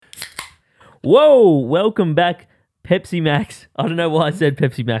Whoa, welcome back, Pepsi Max. I don't know why I said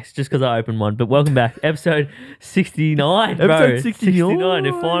Pepsi Max, just because I opened one, but welcome back. Episode 69, bro. Episode 69.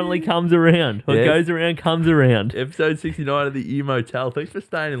 It finally comes around. What Yes. goes around comes around. Episode 69 of the Ear Motel. Thanks for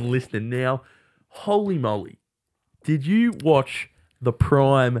staying and listening. Now, holy moly, did you watch the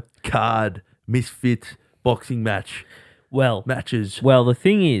Prime Card Misfits boxing matches? Well, the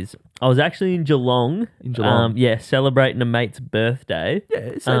thing is, I was actually in Geelong. Celebrating a mate's birthday.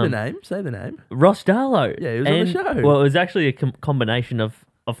 Yeah, say the name. Ross Darlow. Yeah, he was on the show. Well, it was actually a combination of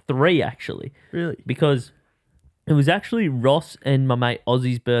three, actually. Really? Because it was actually Ross and my mate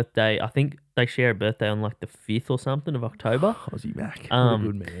Ozzy's birthday. I think they share a birthday on like the 5th or something of October. Aussie Mac. What a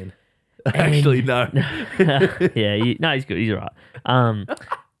good man. and- Actually, no. Yeah, he's good. He's all right.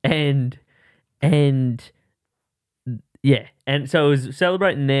 And so it was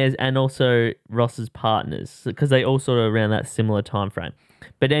celebrating theirs and also Ross's partners because they all sort of around that similar time frame.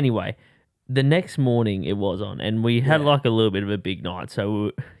 But anyway, the next morning it was on, and we had like a little bit of a big night.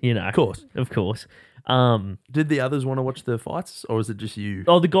 So Of course. Did the others want to watch the fights, or was it just you?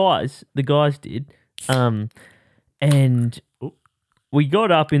 Oh, the guys did. And we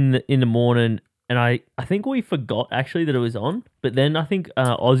got up in the morning, and I think we forgot actually that it was on. But then I think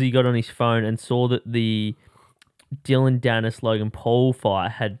Ozzy got on his phone and saw that the Dylan Dennis Logan Paul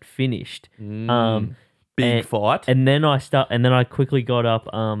fight had finished. Big fight. And then I quickly got up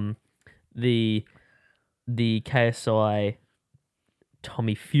the KSI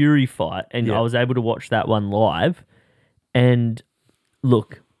Tommy Fury fight, and I was able to watch that one live. And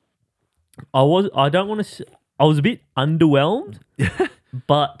look, I was a bit underwhelmed,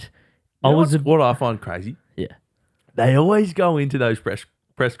 but what I find crazy. Yeah. They always go into those press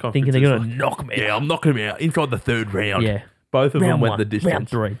conferences thinking they're gonna knock me out. Yeah, I'm knocking him out inside the third round. Yeah. Both of them Round went one, the distance. round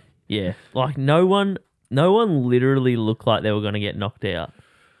 3. Yeah. Like no one literally looked like they were going to get knocked out.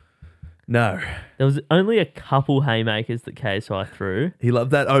 No. There was only a couple haymakers that KSI threw. He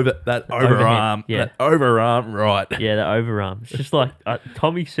loved that overarm. Overhand, yeah. That overarm, right. Yeah, the overarm. It's just like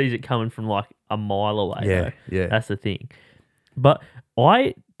Tommy sees it coming from like a mile away. Yeah, though. yeah. That's the thing. But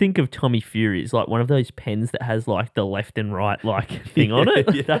I think of Tommy Fury as like one of those pens that has like the left and right like thing on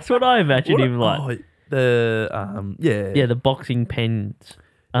it. Yeah. That's what I imagine him like. The boxing pens.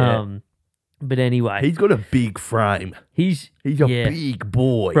 But anyway, He's got a big frame. he's a big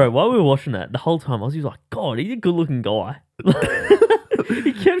boy. bro. While we were watching that, the whole time I was like, God, he's a good looking guy.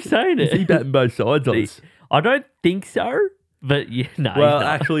 He kept saying it. Is he batting both sides on us? I don't think so, but no. Well, he's not.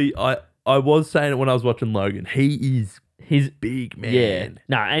 actually, I was saying it when I was watching Logan. He's big, man. Yeah.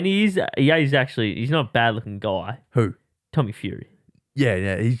 No, and he's not a bad looking guy. Who? Tommy Fury.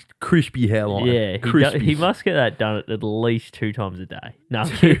 Yeah, he's crispy hairline. Yeah, he must get that done at least 2 times a day. No,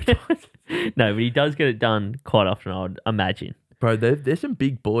 2 times. No, but he does get it done quite often, I would imagine. Bro, there's some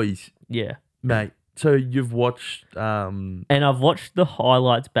big boys, Yeah. mate. So you've watched And I've watched the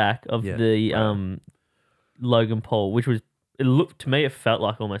highlights back of Logan Paul, which was, it felt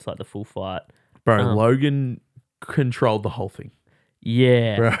like almost like the full fight. bro, Logan controlled the whole thing.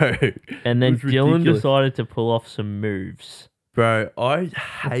 Yeah. Bro. And then It was Dylan ridiculous. decided to pull off some moves. Bro, I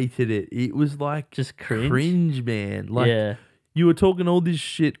hated it. It was like Just cringe. man. Like Yeah. you were talking all this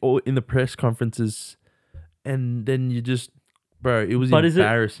shit in the press conferences, and then you just, bro, it was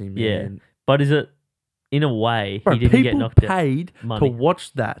embarrassing, Yeah. man. But is it, in a way, Bro, he didn't get people knocked out? paid Money. to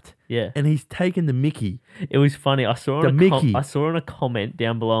watch that, Yeah. and he's taken the Mickey. It was funny. I saw The on Mickey. a comment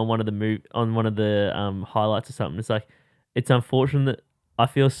down below on one of the highlights or something. It's like, it's unfortunate that I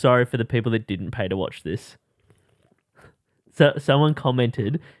feel sorry for the people that didn't pay to watch this. So someone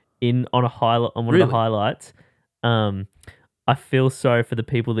commented on one of the highlights. I feel sorry for the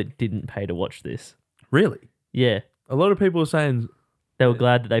people that didn't pay to watch this. Really? Yeah, A lot of people are saying they were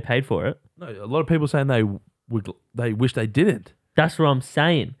glad that they paid for it. no. A lot of people are saying they wish they didn't. That's what I'm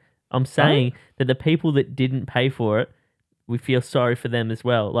saying. I'm saying that the people that didn't pay for it, we feel sorry for them as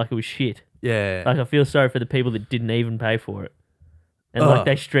well. Like it was shit. Yeah. Like I feel sorry for the people that didn't even pay for it, and like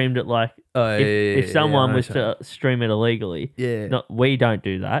they streamed it. Like if someone was to stream it illegally, we don't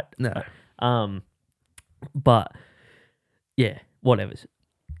do that. No. But yeah, whatever.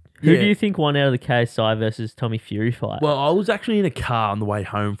 Who do you think won out of the KSI versus Tommy Fury fight? Well, I was actually in a car on the way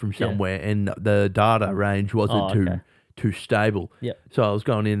home from somewhere, and the data range wasn't too stable. Yep. So I was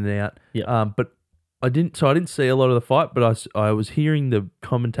going in and out. Yep. But I didn't see a lot of the fight, but I was hearing the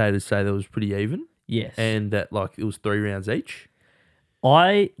commentators say that it was pretty even. Yes. And that like it was 3 rounds each.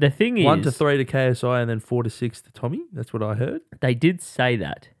 The thing is 1-3 to KSI and then 4-6 to Tommy. That's what I heard. they did say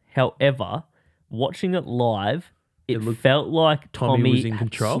that. However, watching it live, it felt like Tommy was in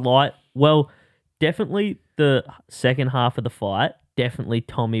control? Definitely the second half of the fight, definitely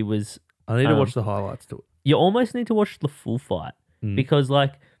Tommy was I need to watch the highlights to it. You almost need to watch the full fight because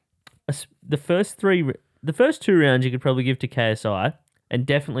like the first two rounds you could probably give to KSI, and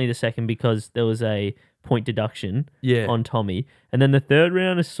definitely the second because there was a point deduction on Tommy, and then the third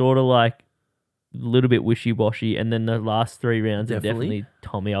round is sort of like a little bit wishy-washy, and then the last 3 rounds are definitely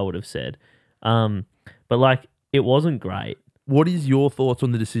Tommy, I would have said. But like it wasn't great. What is your thoughts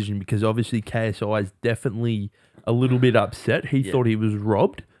on the decision? Because obviously KSI is definitely a little bit upset. He thought he was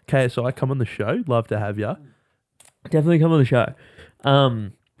robbed. KSI, come on the show. Love to have you. Definitely come on the show.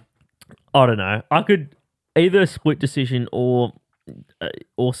 I don't know. I could either split decision or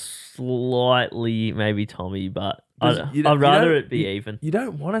slightly maybe Tommy, but I'd rather it be even. You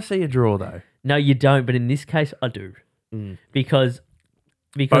don't want to see a draw though. No, you don't. But in this case, I do because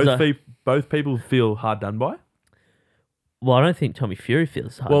both people feel hard done by. Well, I don't think Tommy Fury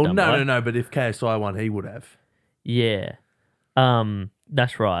feels hard done by. No. But if KSI won, he would have. Yeah,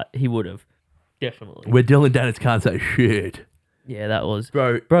 that's right. He would have definitely. Where Dylan Dennis can't say shit. Yeah, that was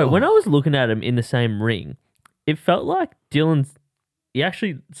bro. When I was looking at him in the same ring, it felt like Dylan's. He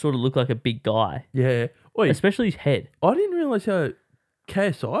actually sort of looked like a big guy. Yeah, especially his head. I didn't realize how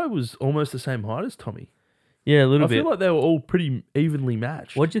KSI was almost the same height as Tommy. Yeah, a little bit. I feel like they were all pretty evenly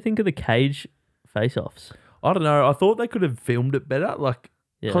matched. What do you think of the cage face-offs? I don't know. I thought they could have filmed it better, like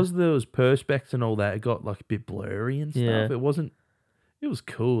because there was perspex and all that. It got like a bit blurry and stuff. Yeah. It wasn't. It was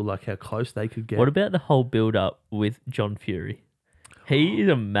cool, like how close they could get. What about the whole build-up with John Fury? He is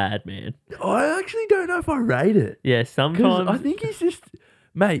a madman. I actually don't know if I rate it. Yeah, sometimes I think he's just,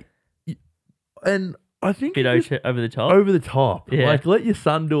 mate, and I think bit over the top. Over the top. Yeah. Like, let your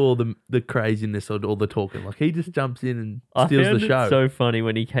son do all the craziness or all the talking. Like, he just jumps in and steals the show. It so funny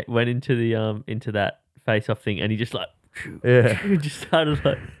when he went into the into that face-off thing and he just like just started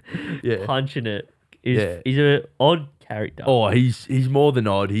like punching it. He's an odd character. Oh, he's more than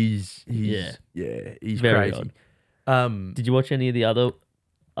odd. He's very crazy. Odd. Did you watch any of the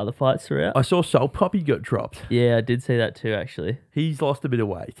other fights throughout? I saw Soul Puppy got dropped. Yeah, I did see that too, actually. He's lost a bit of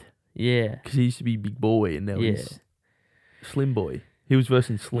weight. Yeah. Because he used to be big boy and now he's slim boy. He was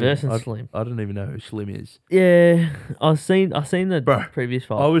versing Slim. Slim. I don't even know who Slim is. Yeah. I seen the previous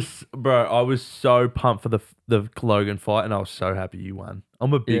fight. I was so pumped for the Logan fight and I was so happy you won.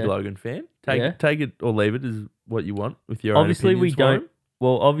 I'm a big Logan fan. Take it or leave it is what you want with your obviously own opinions.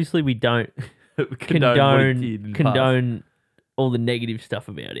 Obviously we don't condone all the negative stuff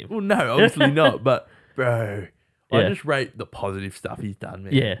about him. Well, no, obviously not. But bro, I just rate the positive stuff he's done,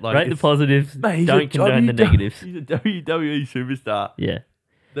 man. Yeah, like, rate the positives. Mate, don't condone the negatives. He's a WWE superstar. Yeah.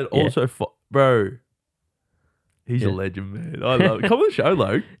 That also, bro, he's a legend, man. I love it. Come on the show,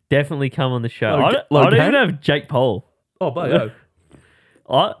 Logan. Definitely come on the show. I don't even have Jake Paul. Oh, but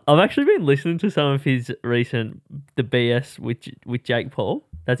I've actually been listening to some of his recent The BS with Jake Paul.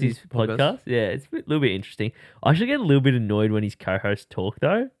 That's his podcast. Yeah, it's a little bit interesting. I actually get a little bit annoyed when his co-hosts talk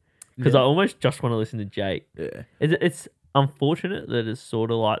though, because I almost just want to listen to Jake. Yeah, it's unfortunate that it's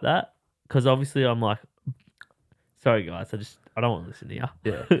sort of like that because obviously I'm like, sorry guys, I don't want to listen to you.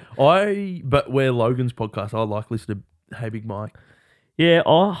 Yeah, but where Logan's podcast, I like listening to Hey Big Mike. Yeah,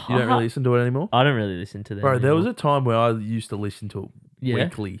 you don't really listen to it anymore. I don't really listen to them. Bro, anymore. There was a time where I used to listen to it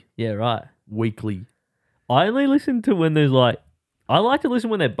weekly. Yeah, right. Weekly. I only listen to when there's like. I like to listen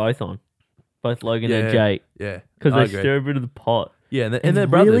when they're both on, both Logan and Jake. Yeah, because they stir a bit of the pot. Yeah, and they're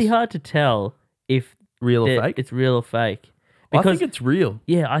brothers. Really hard to tell if real or fake. It's real or fake. Because, I think it's real.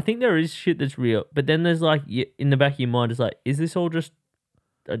 Yeah, I think there is shit that's real, but then there's like in the back of your mind, it's like, is this all just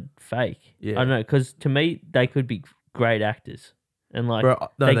a fake? Yeah, I don't know. Because to me, they could be great actors, and like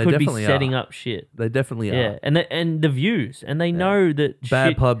they could be setting up shit. They definitely are. Yeah, and the views, and they know that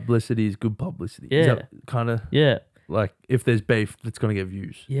bad publicity is good publicity. Yeah, kind of. Yeah. Like, if there's beef, it's going to get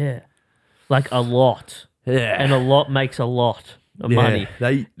views. Yeah. Like, a lot. Yeah. And a lot makes a lot of money.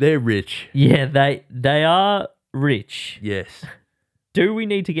 They're rich. Yeah, they are rich. Yes. Do we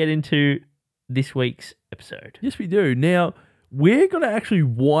need to get into this week's episode? Yes, we do. Now, we're going to actually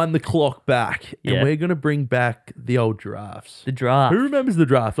wind the clock back, and we're going to bring back the old drafts. The draft. Who remembers the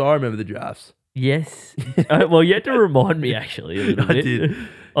drafts? I remember the drafts. Yes. Well, you had to remind me, actually, a little bit. I did.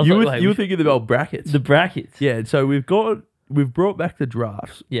 You were thinking of the old brackets. The brackets. Yeah, so we've brought back the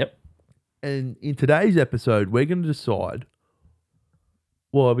drafts. Yep. And in today's episode, we're going to decide.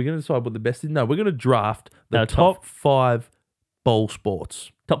 Well, are we going to decide what the best is? No, we're going to draft the top 5 bowl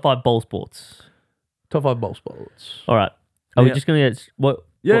sports. Top 5 bowl sports. Top 5 bowl sports. All right. Are we just going to get what?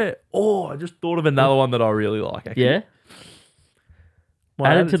 Yeah. What? Oh, I just thought of another one that I really like. Actually. Yeah.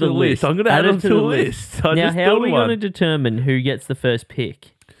 Add it to the list. I'm going to add it to the list. Now, how are we going to determine who gets the first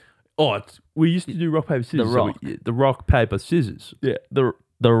pick? Oh, we used to do rock, paper, scissors. The Rock. The rock, paper, scissors. Yeah. The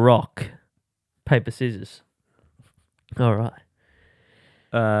Rock. paper, scissors. All right.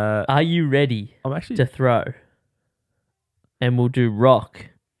 Uh, Are you ready I'm actually. to throw? And we'll do rock,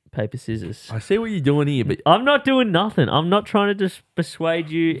 paper, scissors. I see what you're doing here, but I'm not doing nothing. I'm not trying to just persuade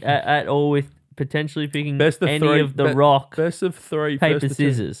you at all with potentially picking best of any three. of the rock, Best of three. paper, first of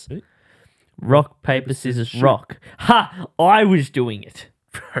two. scissors. Eh? Rock, paper, scissors, shoot. rock. Ha! I was doing it.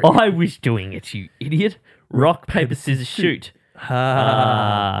 I was doing it, you idiot. Rock, paper, scissors, shoot.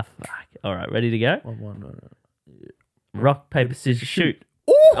 Ha. Fuck. All right, ready to go? No. Rock, paper, scissors, shoot.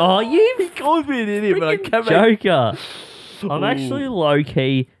 Ooh! Oh, you He calls me an idiot, but I freaking can't make. joker. I'm Ooh. actually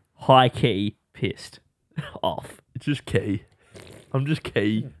low-key, high-key pissed off. It's just key. I'm just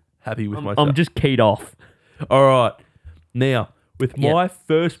key. Happy with myself. I'm just keyed off. All right. Now, with Yep. my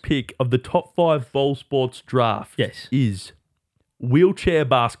first pick of the top 5 ball sports draft, Yes. is wheelchair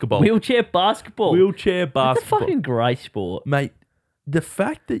basketball. Wheelchair basketball. Wheelchair That's a basketball, fucking great sport. mate. The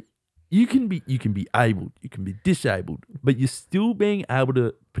fact that you can be able, you can be disabled, but you're still being able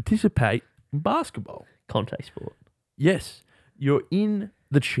to participate in basketball. Contact sport. Yes, you're in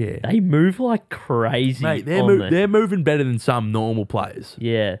the chair, They move like crazy. mate. on They're moving better than some normal players.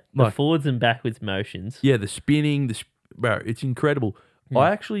 Yeah, the Like- forwards and backwards motions. Yeah, the spinning, bro, it's incredible. Hmm.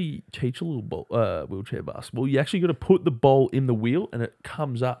 I actually teach a little wheelchair basketball. You actually got to put the ball in the wheel and it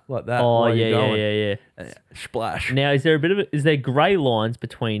comes up like that. Oh while you're yeah, going. yeah. And splash. Now, is there grey lines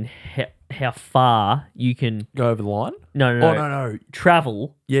between how far you can Go over the line. no Oh no.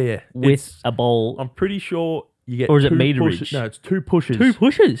 travel Yeah. with It's- a ball? I'm pretty sure you get. Or is it 2 meterage? pushes- No, it's 2 pushes. Two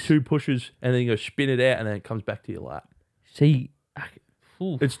pushes. 2 pushes, and then you go spin it out, and then it comes back to your lap. See,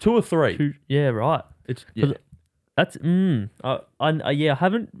 ooh, It's 2 or 3. yeah, right. It's yeah. That's I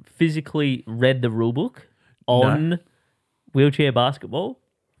haven't physically read the rule book on wheelchair basketball,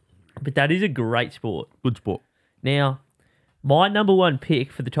 but that is a great sport. Good sport. Now, my number one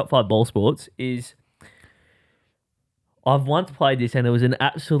pick for the top 5 ball sports is I've once played this and it was an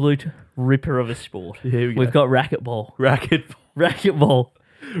absolute ripper of a sport. Here we go. We've got racquetball. Racquetball.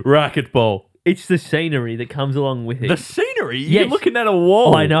 Racquetball. It's the scenery that comes along with it. The scenery. Yes. You're looking at a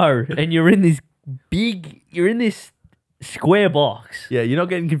wall. I know, and you're in this square box. Yeah, you're not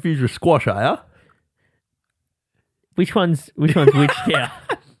getting confused with squash, are you? Which one's which now?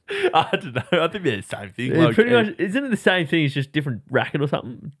 I don't know. I think they're the same thing. It's pretty much, isn't it the same thing? It's just different racket or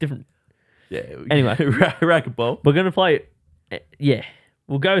something. Different. Yeah. Anyway. Racquetball. We're gonna play. Yeah,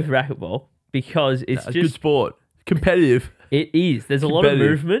 we'll go with racquetball because it's It's good just sport. Competitive. it is. There's a lot of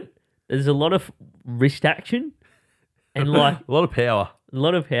Competitive. movement. There's a lot of wrist action, and like A lot of power. a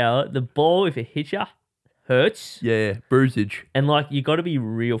lot of power. The ball, if it hits you, hurts, Yeah. Bruisage. and like you got to be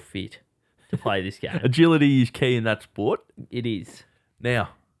real fit to play this game. Agility is key in that sport. It is. Now.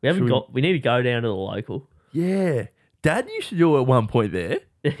 We haven't should got. We need to go down to the local. Yeah. Dad used to do it at one point there.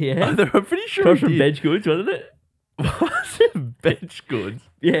 Yeah, I'm pretty sure across he from did. Bench Goods, wasn't it? Was it bench goods?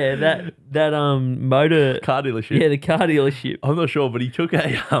 Yeah, that motor. Car dealership. Yeah, the car dealership. I'm not sure, but he took a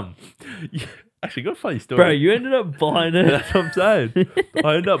actually got a funny story. Bro, you ended up buying a That's what I'm saying.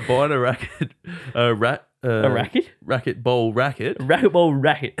 I ended up buying a racket, a racket, racquetball racket a racquetball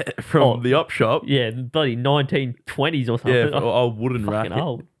racket from the op shop. Yeah, bloody 1920s or something. Yeah, a wooden fucking racket.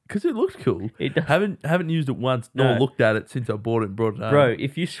 old. Because it looks cool. It does. Haven't used it once, nor No. looked at it since I bought it and brought it home. Bro,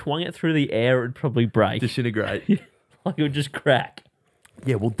 if you swung it through the air, it'd probably break. Disintegrate. Like it would just crack.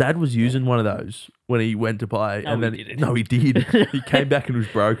 Yeah, well, Dad was using one of those when he went to play, No, and he then didn't. no, he did. He came back and it was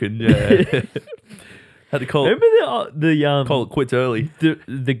broken. Yeah, had to call Remember it quits early.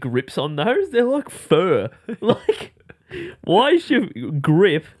 the grips on those? They're like fur. Like, why is your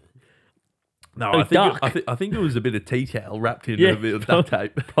grip? No, Oh, I think it was a bit of tea towel wrapped in Yeah, a bit of duct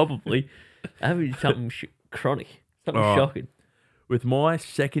tape. Probably. Having something chronic, something All right. shocking. With my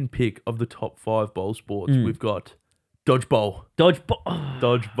second pick of the top 5 bowl sports, we've got dodgeball. Dodgeball.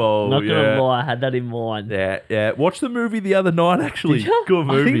 Dodgeball. Not gonna yeah. lie, I had that in mind. Yeah. Watched the movie the other night. Actually, Did ya? good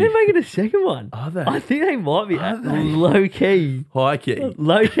movie. I think they're making a second one. Are they? I think they might be Are they? low key. High key.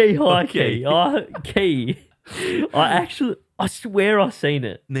 Low key, high Okay. key. I swear I've seen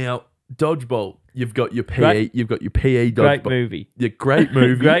it. Now, dodgeball. You've got your PE. Great- You've got your PE dodgeball. Great movie. Yeah, great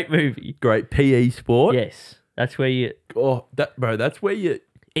movie. Great movie. Great PE sport. Yes. That's where you Oh, that's where you.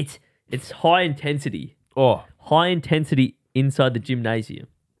 it's high intensity. Oh, High intensity inside the gymnasium.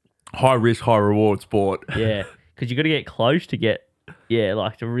 high risk, high reward sport. Yeah. Because you gotta get close to get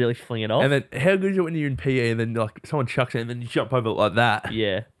like to really fling it off. And then how good is it when you're in PE and then like someone chucks it and then you jump over it like that?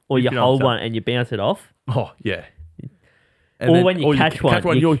 yeah. Or If you you know hold what I'm one and you bounce it off. Oh yeah. Or when you catch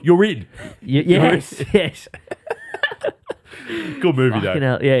one, you're in. Yes, yes. Good movie Fucking though.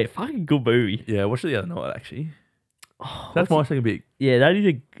 hell, yeah, fucking good movie. Yeah, I watched it the other night actually. That's my second pick. Yeah, that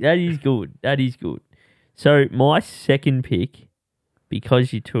is good. That is good. So my second pick,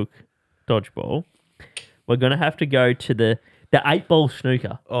 because you took dodgeball, we're gonna have to go to the 8-ball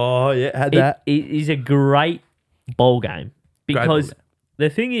snooker. Oh yeah, had that. It is a great ball game Great because ball game. the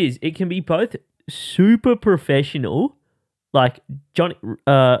thing is, it can be both super professional, like Johnny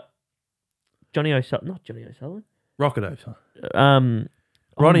O'Sullivan, not Johnny O'Sullivan, Rocket O'Sullivan.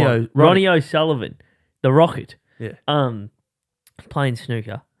 Ronnie O'Sullivan, the Rocket, Yeah. playing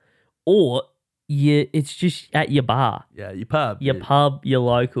snooker, or it's just at your bar, Yeah, your pub. your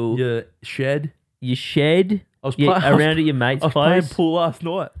local, Your shed. your shed, I was around at your mate's I was playing place. pool last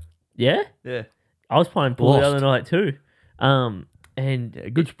night. Yeah, Yeah. I was playing pool the Lost. other night too. And Yeah,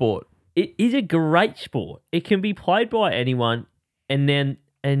 good sport. it is a great sport. It can be played by anyone,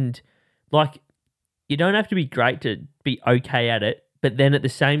 and like you don't have to be great to be okay at it. But then at the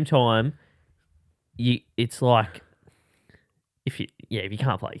same time, it's like if you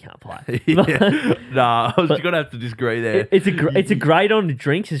can't play, you can't play. Yeah. Nah, I was gonna have to disagree there. It's a great on the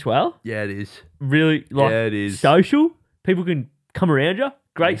drinks as well. Yeah, it is. Really, like Yeah, it is. social. People can come around you.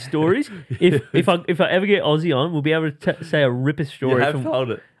 Great stories. If I ever get Aussie on, we'll be able to say a ripper You story. have told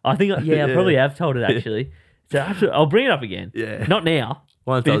it. I think I Yeah. probably have told it actually. So I'll bring it up again. Yeah. Not now.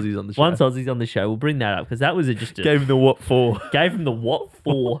 Once But Aussie's on the show. Once Aussie's on the show, we'll bring that up because that was just a Gave him the what for. gave him the what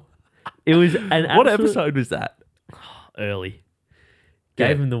for. It was an What absolute- episode was that? early. Yeah.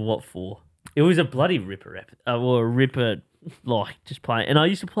 Gave him the what for. It was a bloody ripper or a ripper like just playing. And I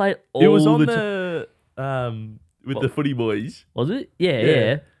used to play it all It was on the the with the footy boys. Was it? Yeah, Yeah.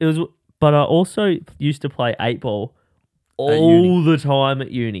 yeah. It was. But I also used to play 8-ball uni. all the time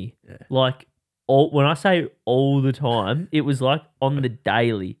at uni. Yeah. Like when I say all the time, it was like on the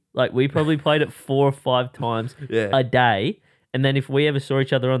daily. Like we probably played it 4 or 5 times Yeah. a day, and then if we ever saw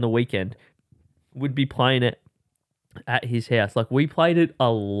each other on the weekend, we'd be playing it at his house. Like we played it a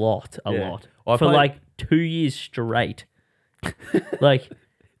lot I for played- like 2 years straight. Like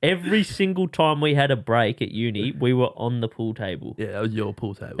every single time we had a break at uni, we were on the pool table. Yeah, that was your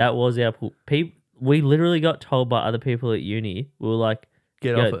pool table. That was our pool. We literally got told by other people at uni. We were like,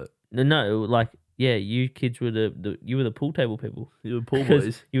 Get "Yo, off it. No, like, yeah, you kids were the pool table people You were pool because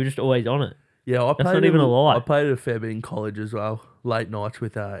boys. you were just always on it Yeah, I played not even a lie. I played it a fair bit in college as well. Late nights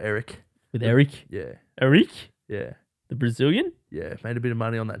with Eric. with Eric. Yeah. Eric, Yeah. the Brazilian. Yeah. Made a bit of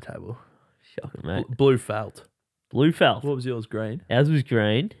money on that table. Shocking, mate. Blue felt. Blue felt. What was yours? Green? Ours was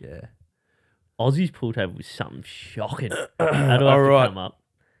green. Yeah. Aussie's pool table was something shocking. How do I have All to right. come up?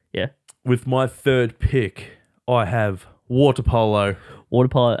 Yeah. With my third pick, I have water polo. Water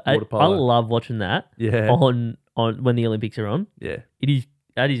polo. Water I polo. love watching that Yeah. on when the Olympics are on. Yeah.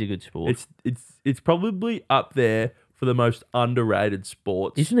 That is a good sport, It's probably up there for the most underrated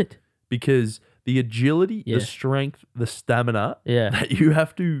sports. isn't it? Because the agility, Yeah. the strength, the stamina Yeah. that you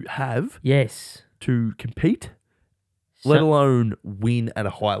have to have Yes. to compete, So- let alone win at a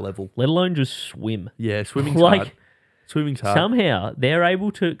high level. let alone just swim. Yeah, swimming's Like, hard. Swimming's hard. Somehow they're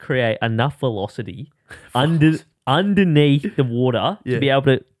able to create enough velocity underneath the water Yeah. to be able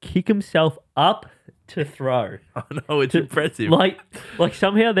to kick himself up to throw. I know, it's impressive. Like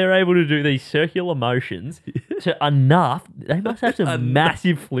somehow they're able to do these circular motions to enough. They must have some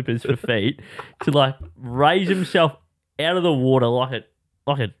massive flippers for feet to like raise himself out of the water like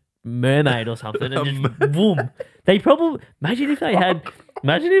a mermaid or something and just boom. They probably imagine if they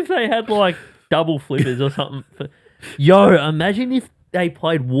had like double flippers or something. Yo, imagine if they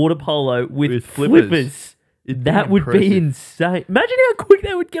played water polo with flippers. flippers. It'd be That would be impressive. insane. Imagine how quick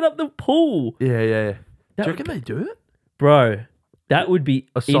they would get up the pool. Yeah. That Do you reckon they do it? Bro, that would be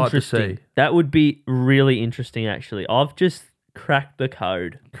A sight to interesting. see. That would be really interesting, actually. I've just cracked the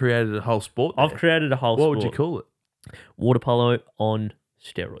code. Created a whole sport. I've there. created a whole What sport. would you call it? Water polo on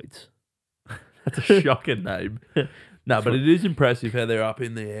steroids. That's a shocking name. No, but it is impressive how they're up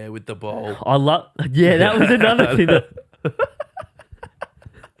in the air with the ball. I love. Yeah, that was another thing.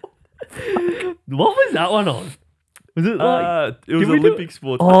 What was that one on? Was it like? It was did we do- Olympic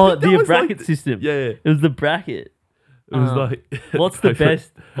sports. I Oh, think that the was like bracket system. Yeah. It was the bracket. It was like What's the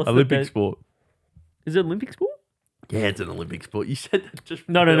best? What's the Olympic best? sport. Is it Olympic sport? Yeah, it's an Olympic sport. You said that just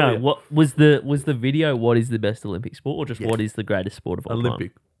No. earlier. What was the video? What is the best Olympic sport, or just Yeah. what is the greatest sport of all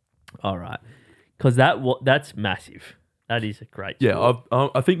Olympic. time? All right, because that's massive. That is a great. Yeah,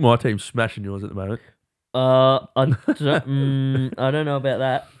 sport. I think my team's smashing yours at the moment. I don't know about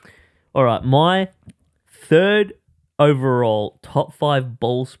that. All right, my third overall top 5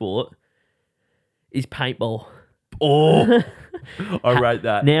 ball sport is paintball. Oh, I rate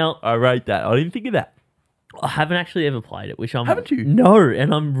that. Now, I rate that. I didn't think of that. I haven't actually ever played it, which I'm... Haven't you? No,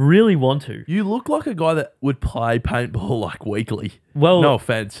 and I'm really want to. You look like a guy that would play paintball like weekly. Well, No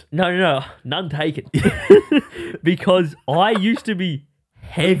offense. No, none taken. Because I used to be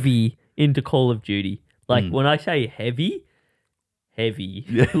heavy into Call of Duty. Like, when I say heavy,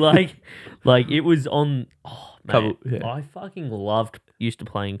 Yeah. like it was on... Oh, man, Yeah. I fucking used to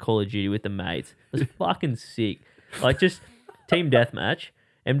playing Call of Duty with the mates. It was fucking sick. Like, just team deathmatch,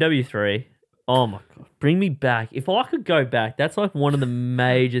 MW3. Oh my God, bring me back. If I could go back, that's like one of the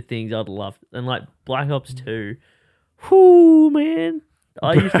major things I'd love. And like Black Ops 2. Whoo, man.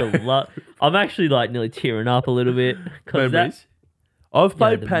 I used to love... I'm actually like nearly tearing up a little bit. Memories. I've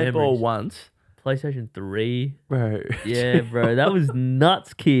played the paintball memories. once. PlayStation 3. Bro. Yeah, bro. That was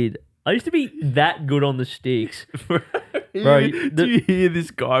nuts, kid. I used to be that good on the sticks. Bro, Bro, do you hear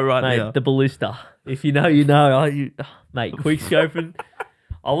this guy right Mate, now? the ballista. If you know, you know. Mate, quick scoping.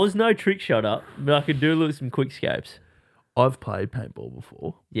 I was no trick shotter, but I could do some quick scopes. I've played paintball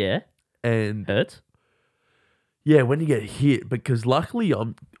before. Yeah. And Hurts. yeah, when you get hit, because luckily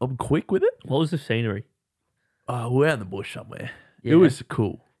I'm quick with it. What was the scenery? We're out in the bush somewhere. Yeah. It was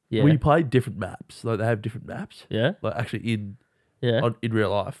cool. Yeah. We played different maps. Like they have different maps. Yeah. Like actually in real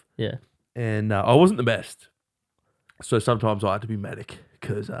life. Yeah. And I wasn't the best. So sometimes I had to be medic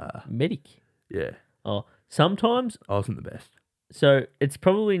because Medic. yeah, Oh, sometimes. I wasn't the best. So it's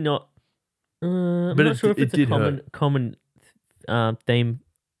probably not. I'm But not sure if it it's a did common theme,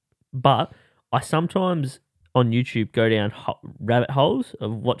 but I sometimes on YouTube go down rabbit holes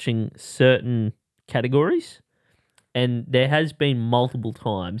of watching certain categories, and there has been multiple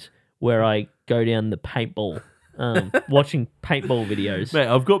times where I go down the paintball, watching paintball videos. Mate,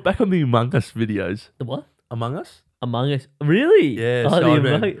 I've got back on the Among Us videos. The what? Among Us? Among Us? Really? Yeah, Oh, the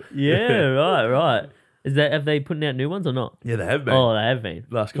Sidemen. yeah, right. Have they putting out new ones or not? Yeah, they have been. Oh, they have been.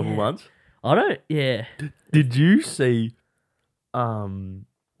 Last couple of months. I don't. Yeah. Did you see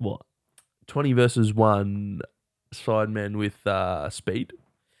What? 20 versus 1 Sidemen with speed?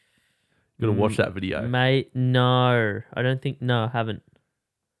 You gotta watch that video. Mate, no. I don't think... No, I haven't.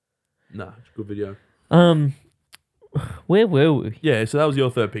 No, it's a good video. Where were we? Yeah, so that was your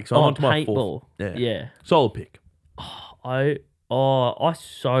third pick. So I'm on to my fourth. Paintball. Yeah. Solid pick. I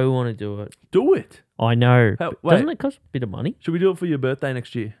so want to do it. Do it. I know. Wait. Doesn't it cost a bit of money? Should we do it for your birthday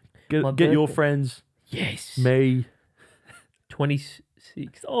next year? My Get your birthday? friends, Yes. me.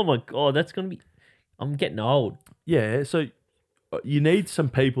 26. Oh my God, that's going to be... I'm getting old. Yeah, so you need some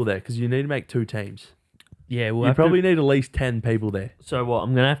people there because you need to make 2 teams. Yeah, we'll You have probably to... need at least 10 people there. So what?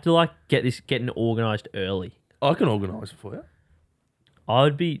 I'm going to have to like getting organised early. I can organise it for you. I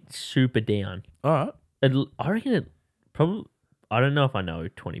would be super down. All right. I reckon it probably... I don't know if I know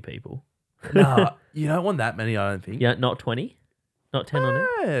 20 people. Nah, you don't want that many, I don't think. Yeah, not 20? Not 10 on it?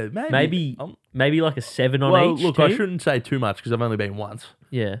 Yeah, maybe. Maybe like a 7 on Well, each look, team? I shouldn't say too much because I've only been once.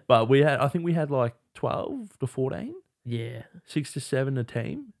 Yeah. But I think we had like 12 to 14, Yeah. 6 to 7 a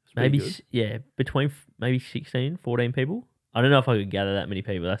team. It's pretty Maybe, good. between maybe 16, 14 people. I don't know if I could gather that many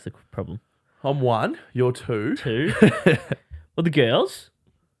people. That's the problem. I'm 1, you're 2. 2. Well, the girls,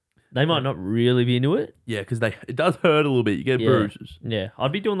 they might not really be into it. Yeah, because it does hurt a little bit. You get Yeah. bruises. Yeah.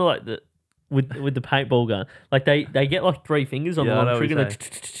 I'd be doing with the paintball gun. Like they get like 3 fingers on Yeah, the I long know what trigger. you're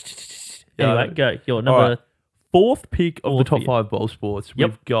Like, Yeah, I anyway, know. go. Your number... right. Fourth pick of the Fourth top pick. 5 ball sports. Yep.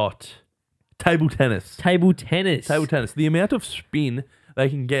 We've got table tennis. Table tennis. Table tennis. The amount of spin they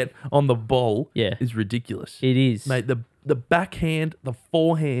can get on the ball Yeah. is ridiculous. It is. Mate, the backhand, the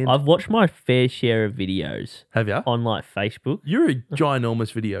forehand. I've watched my fair share of videos Have you? on like Facebook. You're a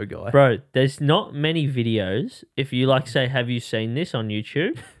ginormous video guy. Bro, there's not many videos, if you like say, have you seen this on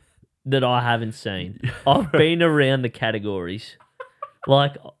YouTube, that I haven't seen. I've been around the categories.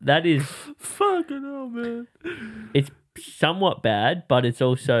 Like, that is, Fucking hell, man. it's somewhat bad, but it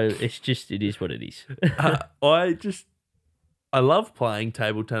is what it is. I love playing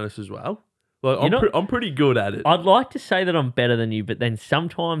table tennis as well. Like You're not- I'm pretty good at it. I'd like to say that I'm better than you, but then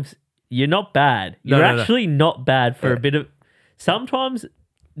sometimes you're not bad. No, You're no, no. actually not bad for Yeah. a bit of, sometimes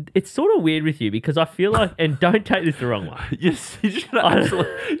it's sort of weird with you because I feel like, and don't take this the wrong way. Yes, you're just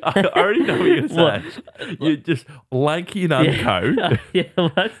I already know what you're going to say. You're just lanky and unco. Yeah,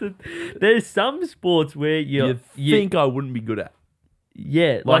 well, there's some sports where You think I wouldn't be good at.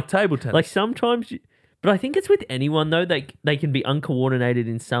 yeah, Like table tennis. like sometimes, but I think it's with anyone though. They can be uncoordinated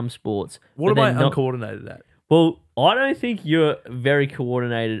in some sports. What but am I they're not- uncoordinated at? Well, I don't think you're very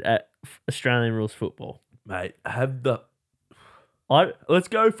coordinated at Australian rules football. Mate, let's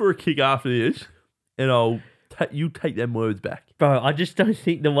go for a kick after this, and you take them words back. Bro, I just don't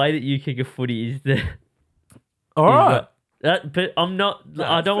think the way that you kick a footy is the. All is right. But I'm not. I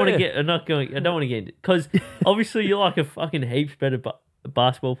that's don't want to fair. get. I'm not going. I don't want to get into because obviously you're like a fucking heaps better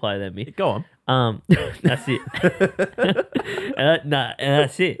basketball player than me. Go on. That's it. And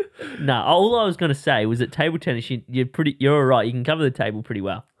that's it. Nah, all I was gonna say was that table tennis, you're all right. You can cover the table pretty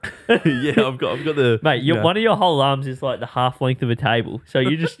well, Yeah, I've got the mate. you know, One of your whole arms is like the half length of a table, so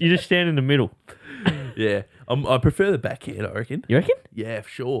you just stand in the middle. yeah. I prefer the backhand. I reckon. You reckon? Yeah, for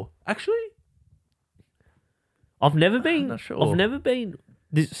sure. Actually, I've never been. not sure. I've never been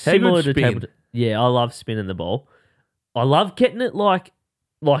this How similar good to spin? table. Yeah, I love spinning the ball. I love getting it like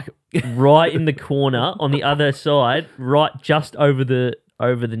right in the corner on the other side, right just over the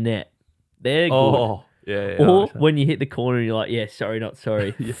net. They're good. Oh, yeah. I Or understand. when you hit the corner and you're like, yeah, sorry, not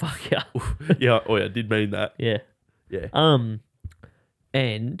sorry. Fuck yeah. yeah. Oh, yeah. I did mean that. Yeah. Yeah.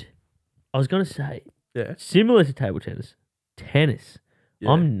 And I was gonna say, Yeah. similar to table tennis. Yeah.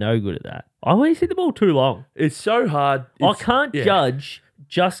 I'm no good at that. I always hit the ball too long. It's so hard. I can't yeah. judge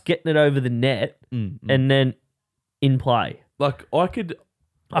just getting it over the net and then in play. Like I could.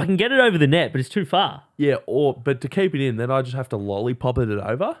 I can get it over the net, but it's too far. Yeah. But to keep it in, then I just have to lollipop it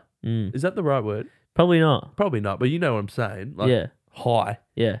over. Is that the right word? Probably not. Probably not. But you know what I'm saying. Like, Yeah. High.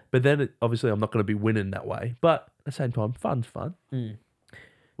 Yeah. But then obviously I'm not going to be winning that way. But at the same time, fun's fun.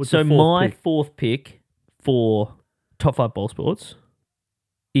 What's So your fourth my pick? fourth pick for top 5 ball sports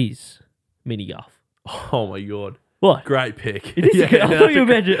is mini golf. Oh my god. What? Great pick. It is. I thought you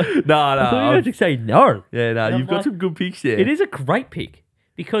were about to. No, I thought you were no. about to say no. Yeah, no. And I'm You've got like, some good picks there. It is a great pick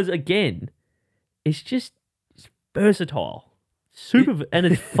because again, it's versatile, and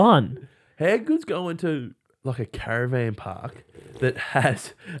it's fun. How good's going to like a caravan park that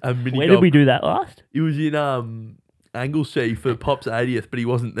has a mini Where golf? did we do that last? It was in Anglesea for Pop's 80th, but he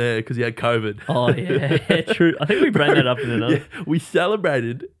wasn't there because he had COVID. Oh yeah, true. I think we brought that up in another. Yeah, we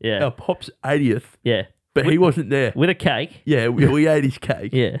celebrated Yeah. our Pop's 80th, Yeah, but he wasn't there. with a cake. Yeah, we ate his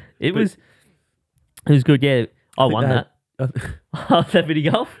cake. Yeah, it was good. Yeah, I won they that. had- That mini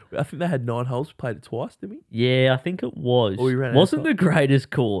golf. I think they had 9 holes, played it twice, didn't we? Yeah, I think it was. Or we ran Wasn't outside. the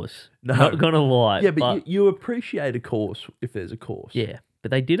greatest course. No. Not gonna lie. Yeah, but you appreciate a course if there's a course. yeah, but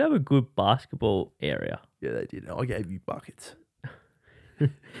they did have a good basketball area, Yeah, they did. I gave you buckets.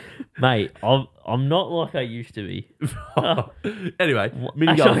 mate. I'm not like I used to be. Anyway,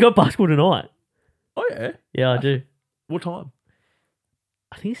 mini Actually, golf. I got basketball tonight. Oh, yeah. Yeah, I do. What time?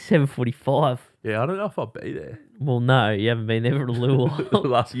 I think it's 7:45. Yeah, I don't know if I'll be there. Well, no, you haven't been there for a little while.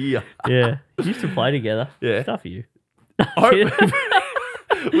 Last year. Yeah, we used to play together. Yeah. Stuff you.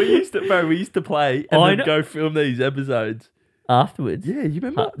 we used to play and I then know. go film these episodes. Afterwards. Yeah, you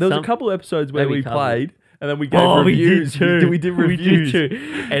remember? There was a couple episodes where maybe we couple. played and then we gave Oh, reviews. we did too. We did reviews. We did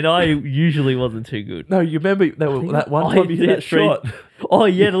too. And I usually wasn't too good. No, you remember that one time you hit that shot? Oh,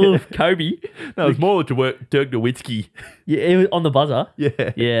 yeah, the little Kobe. No, it was more to work Dirk Nowitzki. Yeah, it was on the buzzer. Yeah.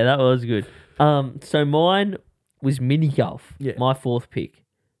 Yeah, that was good. So mine was mini golf. Yeah. My fourth pick.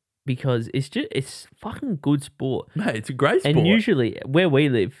 Because it's fucking good sport. Mate, it's a great sport. And usually where we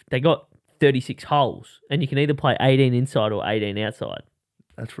live, they got 36 holes. And you can either play 18 inside or 18 outside.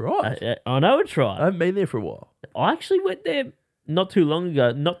 That's right. I know it's I right. haven't been there for a while. I actually went there not too long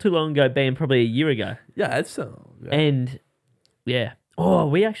ago, being probably a year ago. Yeah, it's And yeah.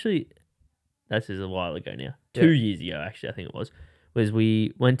 Oh, this is a while ago now. 2 years ago, actually, I think it was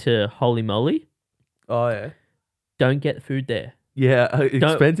we went to Holy Moly. Oh, yeah. Don't get food there. Yeah,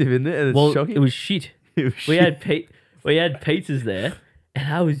 expensive, isn't it? And it's shocking. It was shit. It was We shit. had pizzas there, and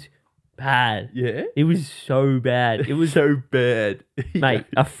that was bad. Yeah? It was so bad. It was, so bad. mate,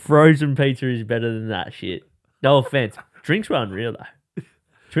 a frozen pizza is better than that shit. No offense. Drinks were unreal, though.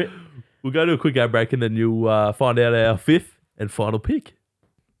 We'll go to a quick ad break and then you'll find out our fifth and final pick.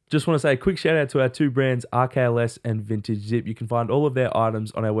 Just want to say a quick shout out to our two brands, RKLS and Vintage Zip. You can find all of their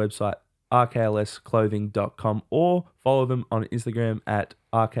items on our website, rklsclothing.com, or follow them on Instagram at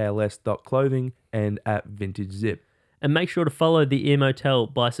rkls.clothing and at Vintage Zip. And make sure to follow the Ear Motel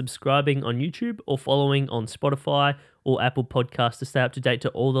by subscribing on YouTube or following on Spotify or Apple Podcasts to stay up to date to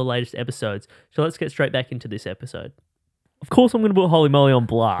all the latest episodes. So let's get straight back into this episode. Of course, I'm going to put Holy Moly on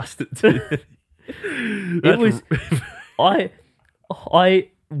blast. It was. I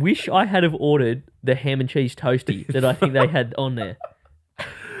wish I had have ordered the ham and cheese toasty that I think they had on there.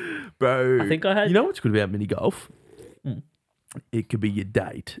 Bro, I think I had- You know what's good about mini golf? Mm. It could be your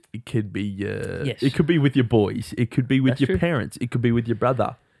date. It could be Yes. It could be with your boys. It could be with That's your true. parents. It could be with your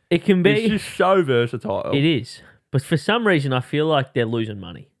brother. It can It's be. just so versatile. It is. But for some reason, I feel like they're losing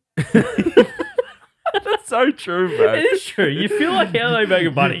money. That's so true, bro. It is true. You feel like how are they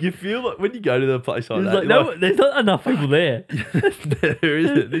making money? You feel like when you go to the place like It's that. like, no, there's not enough people there. there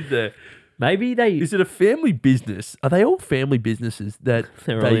isn't, is there? Maybe they Is it a family business? Are they all family businesses that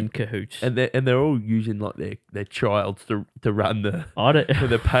they're all in cahoots. and they're all using like their childs to run the I don't. and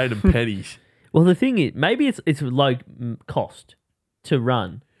they're paying them pennies. Well, the thing is, maybe it's low cost to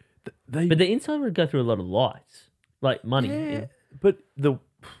run, They but the inside would go through a lot of lights, like money. yeah, but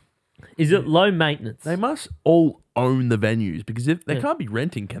Is it low maintenance? they must all own the venues because if they can't be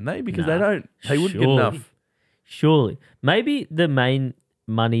renting, can they? Because Nah, they wouldn't get surely. enough. Surely, maybe the main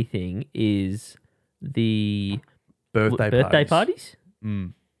money thing is the Birthday parties.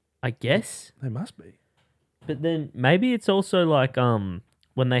 Mm, I guess, they must be. but then maybe it's also like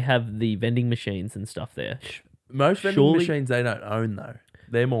when they have the vending machines and stuff there. Most vending Surely- machines they don't own though.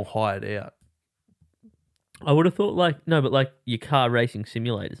 They're more hired out. I would have thought but like your car racing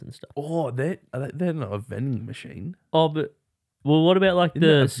simulators and stuff. Oh, they're not a vending machine. Oh, but well, what about like Isn't that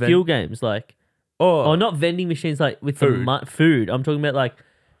the a skill games? Like, Oh, not vending machines like with Food. the food. I'm talking about like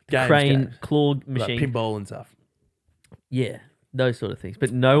games, crane claw like machine. pinball and stuff. Yeah, those sort of things.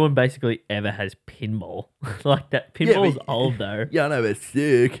 But no one basically ever has pinball like that. Pinball's but- old though. Yeah, I know, but it's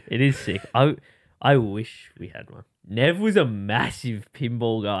sick. It is sick. I wish we had one. Nev was a massive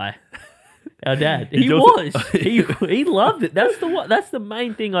pinball guy. Our dad. He He's also- was. He loved it. That's the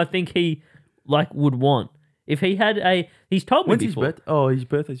main thing I think he like would want. If he had he's told me When's his before. birthday? Oh, his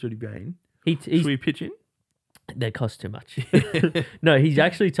birthday's already been. He's, Should we pitch in? they cost too much. No, he's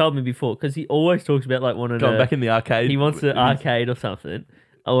actually told me before because he always talks about like wanting Going to. back in the arcade. He wants an arcade or something,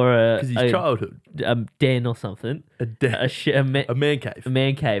 or Because his childhood. a den or something, a Man cave.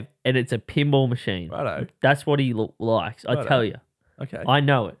 man cave, and it's a pinball machine. Righto. That's what he likes. I Righto. tell you, Okay. I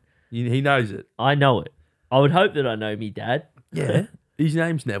know it. He knows it. I know it. I would hope that I know me dad. Yeah. His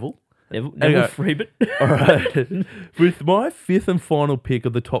name's Neville. Neville Anyway. Freeman. All right. With my fifth and final pick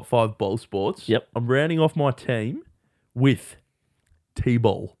of the top 5 ball sports, Yep. I'm rounding off my team with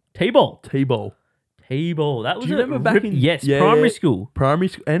T-ball. T-ball. T-ball. T-ball. That was you remember back in- yes, yeah, primary school. Primary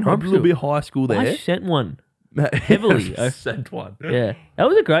school and a Primary little bit school. high school I there. sent one. heavily. Sent one. Yeah, that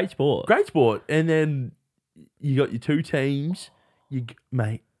was a great sport. Great sport. And then you got your two teams.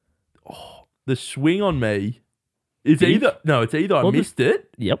 Mate, the swing on me. It's Big? either I Well, missed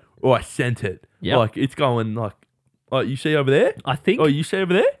it Yep. or I sent it. Yep. Like it's going like you see over there? I think Oh, you see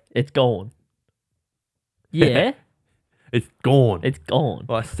over there? it's gone. Yeah, It's gone. it's gone.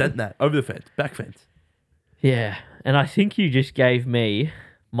 I sent that over the fence, back fence. Yeah, and I think you just gave me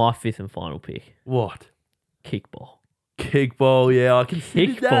my fifth and final pick, What? kickball. Kickball, yeah, I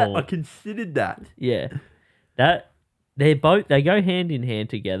considered that. Kickball. I considered that. Yeah, they go hand in hand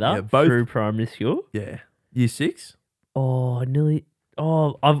together Yeah, both- through primary school. Yeah. Year 6? Oh, nearly.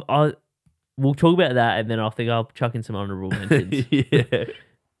 Oh, we'll talk about that, and then I think I'll chuck in some honorable mentions. Yeah.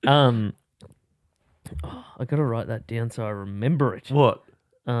 I gotta write that down so I remember it. What?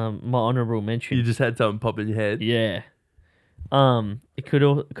 My honorable mention. You just had something pop in your head? Yeah. It could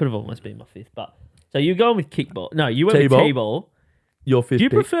have almost been my fifth, but so you're going with kickball. No, you went T-ball. with T-ball. Your fifth Do you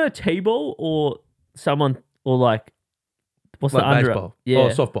pick? prefer T-ball or someone or like what's Like the under? baseball? Yeah, Oh,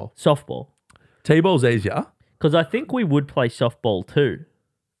 softball. softball. T-ball's easier. Because I think we would play softball too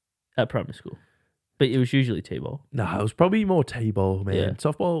at primary school, but it was usually T-ball. No, it was probably more T-ball, man. Yeah.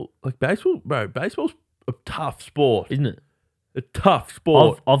 Softball, like baseball, bro, baseball's a tough sport. Isn't it? A tough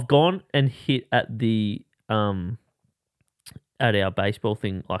sport. I've gone and hit at the at our baseball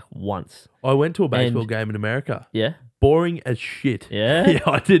thing like once. I went to a baseball And- game in America. Yeah. Boring as shit. Yeah? Yeah,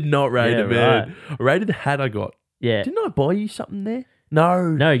 I did not rate Yeah, it, man. I rated the hat I got. Yeah. Didn't I buy you something there? No.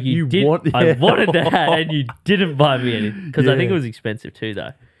 No, you did. I wanted the hat, and you didn't buy me any because I think Yeah. it was expensive too,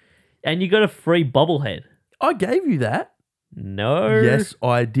 though. And you got a free bobblehead. I gave you that. No. Yes,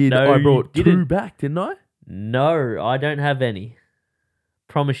 I did. No, I you brought 2 didn't. back, didn't I? No, I don't have any.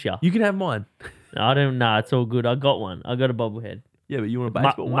 Promise ya. You can have mine. I don't. Nah, it's all good. I got one. I got a bobblehead. Yeah, but you want a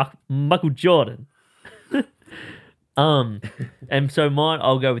baseball one? Michael Jordan. And so mine,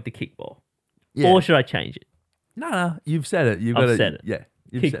 I'll go with the kickball. Yeah. Or should I change it? Nah, you've said it. You've I've got said it. Yeah,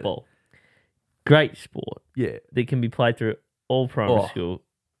 you've said it. Kickball. Great sport Yeah. that can be played through all primary Oh. school,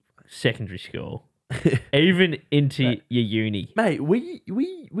 secondary school, even into your uni. Mate, we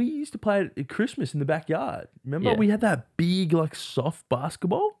used to play it at Christmas in the backyard. Remember, Yeah. we had that big like soft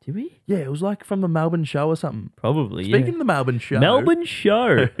basketball. Did we? Yeah, it was like from the Melbourne show or something. Probably. Speaking Yeah. of the Melbourne show, Melbourne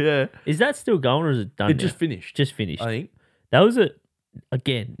show. yeah, Is that still going or is it done? it now? just finished. Just finished. I think. That was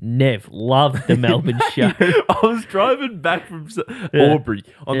again. Nev loved the Melbourne show. I was driving back from Yeah. Albury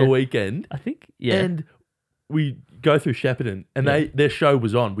on Yeah. the weekend, I think. Yeah. and we go through Shepparton, and Yeah. their show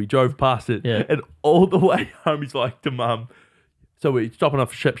was on. We drove past it, Yeah. and all the way home, he's like to Mum, "So we're stopping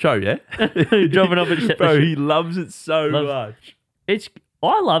off Shep show, yeah?" Dropping off at Shep Bro, show. he loves it so Loves- much. It's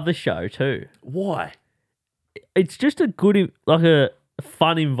I love the show too. Why? It's just a good, like a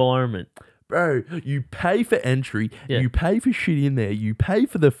fun environment. Bro, you pay for entry, Yeah. you pay for shit in there, you pay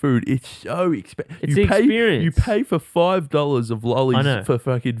for the food. It's so expensive. It's the experience. You pay for $5 of I know. lollies for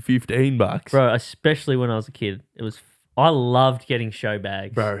fucking $15. Bro, especially when I was a kid. I loved getting show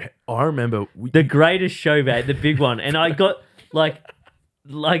bags. Bro, I remember The greatest show bag, the big one. And I got like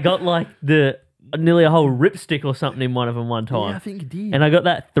the nearly a whole ripstick or something in one of them one time. Yeah, I think it did. And I got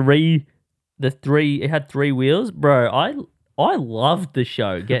that it had 3 wheels. Bro, I loved the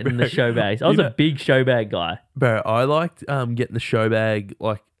show, getting the show bags. I was a big show bag guy. Bro, I liked getting the show bag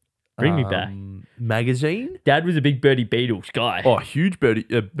Bring me back. magazine. Dad was a big Birdie Beatles guy. Oh, huge Birdie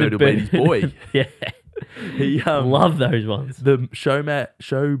Beatties boy. Yeah. He Love those ones. the show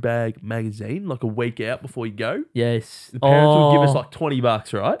bag magazine, like a week out before you go. Yes. The parents would give us like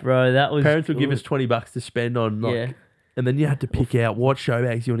 $20, right? Bro, that was Parents would give us $20 to spend on Yeah. and then you had to pick out what show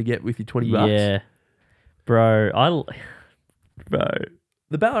bags you want to get with your $20. Yeah. Bro,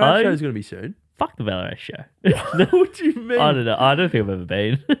 The Ballarat show is going to be soon. fuck the Ballarat show. What do you mean? I don't know. I don't think I've ever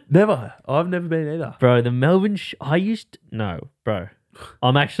been. Never. I've never been either. Bro, the Melbourne no, bro.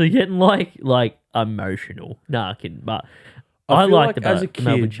 I'm actually getting like emotional. Nah, kidding. But I feel like the as a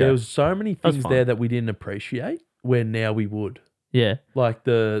Melbourne kid, show. there was so many That's things fine. there that we didn't appreciate where now we would. Yeah. Like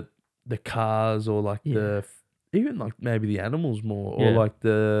the cars or like Yeah. even like maybe the animals more Yeah. or like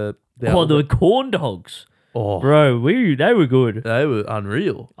the The corn dogs. oh, Bro, they were good. they were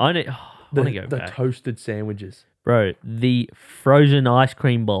unreal. I want to go The back. toasted sandwiches. Bro, the frozen ice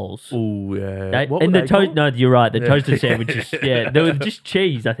cream balls. Oh yeah. What And were the they called? no, you're right. The Yeah. toasted sandwiches. Yeah, they were just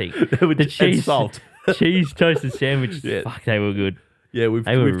cheese, I think. They were The just- and cheese salt. cheese toasted sandwiches. Yeah. Fuck, they were good. Yeah, we've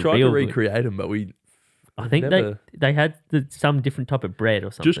They were tried to real good. recreate them, but we I think never- they had some different type of bread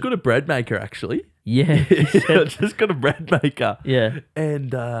or something. just got a bread maker actually. Yeah. Just got a bread maker. Yeah.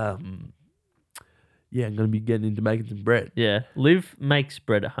 And yeah, I'm gonna be getting into making some bread. Yeah. Liv makes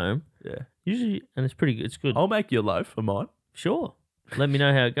bread at home. Yeah. Usually, and it's pretty good. It's good. I'll make you a loaf of mine. Sure. Let me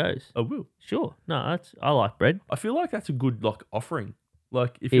know how it goes. I will. Sure. No, I like bread. I feel like that's a good offering.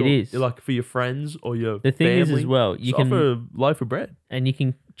 Like if It you're is. like for your friends or your The thing is family, as well, you just can offer a loaf of bread. and you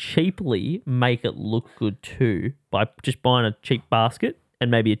can cheaply make it look good too by just buying a cheap basket and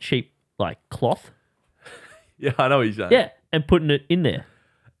maybe a cheap cloth. Yeah, I know what you're saying. Yeah, and putting it in there.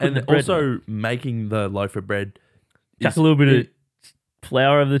 Putting and the bread in also making the loaf of bread Chuck a little bit of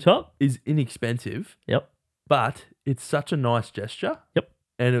flour over the top. is inexpensive, Yep. but it's such a nice gesture. Yep.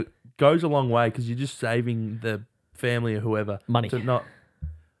 And it goes a long way because you're just saving the family or whoever Money. to not.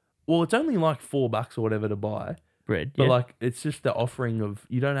 Well, it's only like $4 or whatever to buy, Bread. but Yeah. it's just the offering of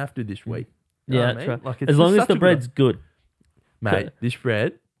you don't have to this week. You know Yeah, what I that's mean? right. Like, it's As just long as such the a good- bread's good, mate, this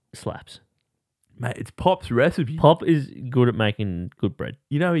bread, slaps. mate, it's Pop's recipe. Pop is good at making good bread.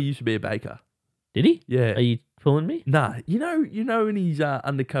 You know he used to be a baker. Did he? Yeah. Are you pulling me? Nah, you know in his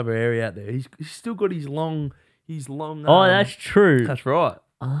undercover area out there, he's still got his long. Oh, that's true. That's right.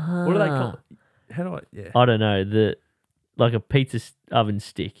 Ah. What do they call it? How do I? Yeah, I don't know. Like a pizza oven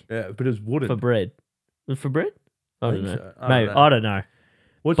stick yeah, but it was wooden. for bread. Was it for bread? I don't think know. so. I don't Maybe. know. I don't know.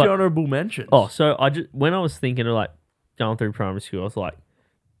 What's but- your honourable mentions? Oh, so when I was thinking of going through primary school, I was like,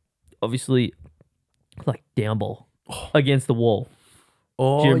 obviously, down ball against the wall.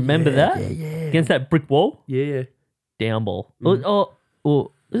 Oh, do you remember yeah, that? Yeah, yeah, Against that brick wall? yeah, Down ball. Mhm.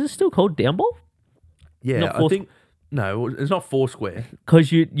 Or is it still called down ball? yeah. Not I four- think no, it's not Foursquare.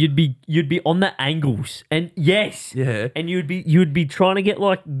 Because you'd be on the angles, and yes, Yeah, and you'd be trying to get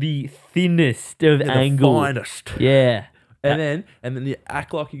the thinnest of the angle. finest. Yeah. And then you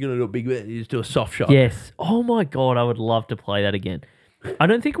act like you're gonna do a big bit. You just do a soft shot. Yes. Oh my god, I would love to play that again. I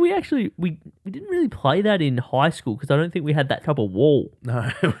don't think we didn't really play that in high school because I don't think we had that type of wall. No,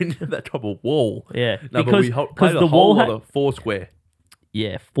 we did that type of wall. Yeah, No, but because we played the a whole wall lot had, of Foursquare.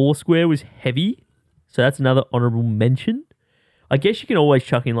 yeah, Foursquare was heavy, so that's another honourable mention. I guess you can always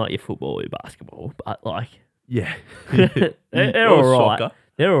chuck in your football or your basketball, but Yeah, they're Or all right. soccer.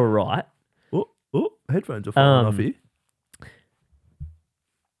 They're all right. Oh, headphones are falling off here.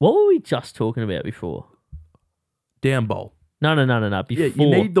 What were we just talking about before? Down bowl. No. Yeah, Before. you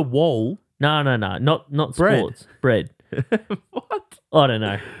need the wall. No. Not Bread. sports. Bread. What? I don't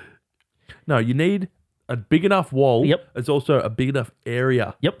know. No, you need a big enough wall. Yep. It's also a big enough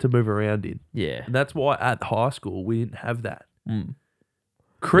area. Yep. To move around in, Yeah. and that's why at high school we didn't have that. Mm.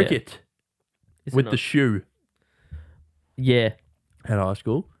 Cricket Is it with not- the shoe Yeah. at high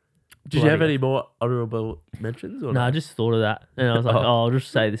school. Did you have any more honourable mentions? Or No, I not? just thought of that, and I was like, Oh. "Oh, I'll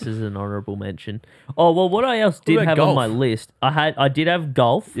just say this is an honourable mention." Oh well, what I else did about have on golf? my list, I did have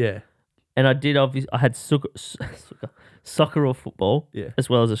golf, Yeah. and I had soccer or football, Yeah. as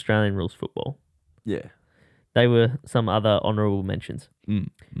well as Australian rules football. Yeah. They were some other honourable mentions. Mm,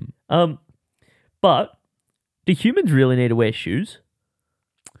 mm. But do humans really need to wear shoes?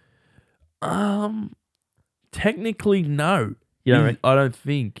 Technically, no. You don't reckon? I don't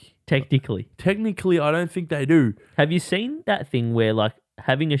think. Technically. I don't think they do. Have you seen that thing where like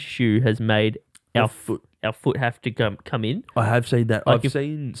having a shoe has made our foot have to come in? I have seen that. Like I've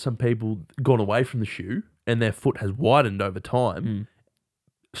seen some people gone away from the shoe and their foot has widened over time. Mm.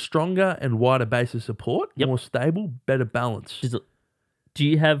 Stronger and wider base of support, Yep. more stable, better balance. Do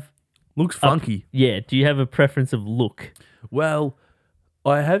you have Looks funky. do you have a preference of look? Well,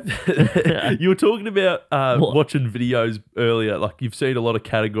 I have. You were talking about watching videos earlier. Like you've seen a lot of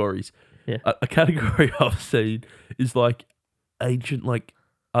categories. Yeah. A category I've seen is like ancient, like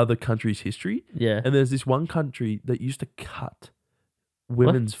other countries' history. Yeah. And there's this one country that used to cut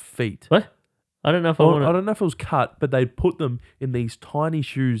women's feet. What? I don't know if I I want to. don't know if it was cut, but they'd put them in these tiny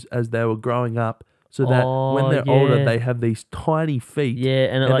shoes as they were growing up, so that when they're older, yeah. they have these tiny feet. Yeah,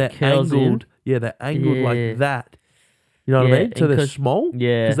 and it like they're curls angled. in. Yeah, they're angled Yeah. like that. You know what I Yeah, mean? So and they're 'cause- small.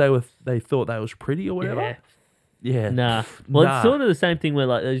 Yeah. Because they thought they was pretty or whatever. Yeah. Yeah. Nah. Well, Nah. it's sort of the same thing where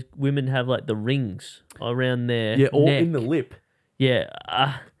like those women have like the rings around their Yeah, all neck. in the lip.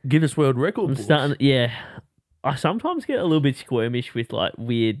 Yeah. Guinness World Record. I'm books. starting. Yeah. I sometimes get a little bit squirmish with like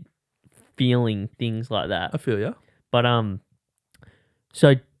weird feeling things like that. I feel ya. But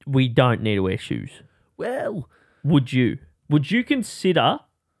so we don't need to wear shoes. Well, Would you? Would you consider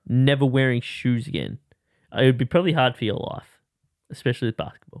never wearing shoes again? It would be probably hard for your life, especially with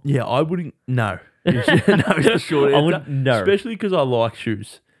basketball. yeah, I wouldn't. No. No, is the short answer. I wouldn't. No. Especially because I like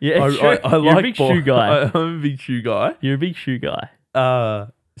shoes. Yeah, I you're like a big shoe guy. I'm a big shoe guy. You're a big shoe guy.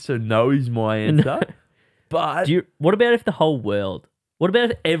 So no is my answer. But What about if the whole world? What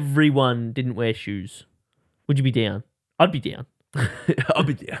about if everyone didn't wear shoes? Would you be down? I'd be down. I'll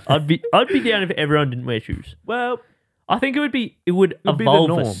be down. I'd be down if everyone didn't wear shoes. Well, I think it would be the evolve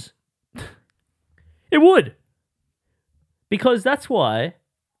norm. us. It would. Because that's why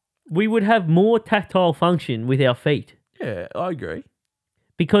we would have more tactile function with our feet. yeah, I agree.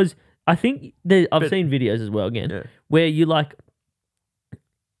 Because I think I've seen videos as well again Yeah. where you like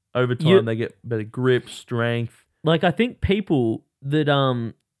Over time, they get better grip, strength. I think people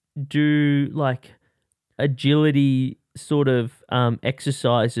that do like agility sort of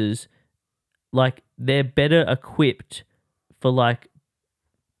exercises, like they're better equipped for like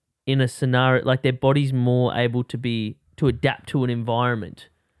in a scenario, like their body's more able to adapt to an environment.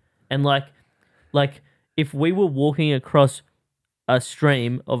 And like if we were walking across a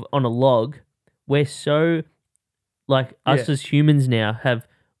stream on a log, we're so like us Yeah. as humans now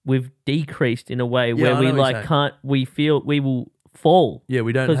we've decreased in a way Yeah, where I we know what you're like saying. can't, we feel we will fall. Yeah,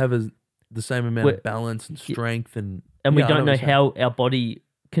 we don't 'Cause have the same amount we're- of balance and strength, and We yeah, I don't know what you're saying. how our body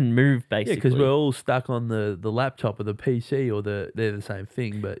can move Yeah, basically. because we're all stuck on the laptop or the PC, or they're the same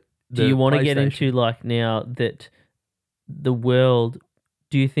thing. But Do you want to get PlayStation- into like now that the world?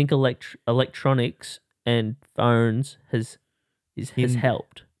 Do you think electronics and phones has In-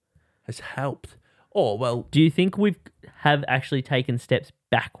 helped? has helped? Oh well, Do you think have actually taken steps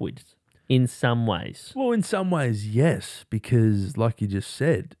backwards in some ways? well, in some ways, yes, because like you just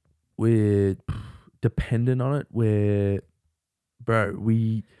said, we're dependent on it. We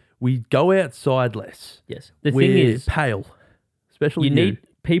go outside less. Yes. The we're thing is, pale, especially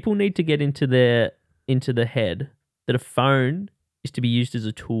people need to get into the head that a phone is to be used as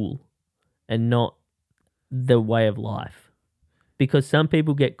a tool and not the way of life. Because some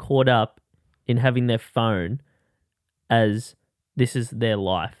people get caught up in having their phone as this is their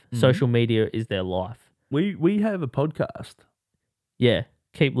life. Mhm. Social media is their life. We have a podcast. Yeah,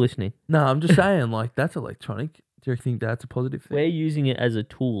 keep listening. No, I'm just saying, like that's electronic. Do you think that's a positive thing? We're using it as a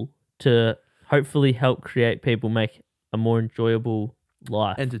tool to hopefully help create people make a more enjoyable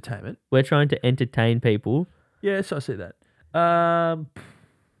life. Entertainment. We're trying to entertain people. Yes, I see that.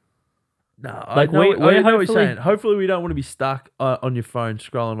 No, Like, I know, we're I know what you're hopefully- saying. Hopefully, we don't want to be stuck on your phone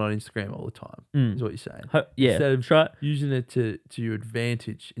scrolling on Instagram all the time. Mm. Is what you're saying. Yeah, Instead of try. using it to your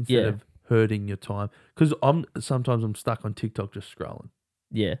advantage instead Yeah. of hurting your time. Because sometimes I'm stuck on TikTok just scrolling.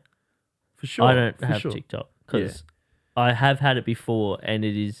 Yeah, For sure. I don't for have sure. TikTok because I have had it before and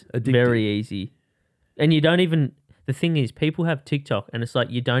it is Addictive. very easy. And you don't even. The thing is, people have TikTok and it's like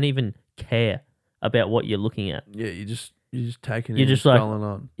you don't even care about what you're looking at. Yeah, you're just taking You're it just and like- scrolling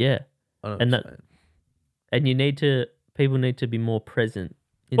on. Yeah, I know what and you're that- saying. and people need to be more present.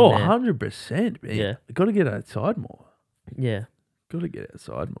 In Oh, there. 100%, man. Yeah. Got to get outside more. Yeah. Got to get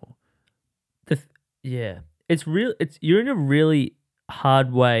outside more. Yeah, it's real. You're in a really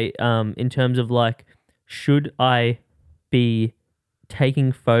hard way. In terms of like, should I be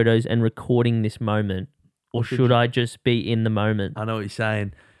taking photos and recording this moment, or should I just be in the moment? I know what you're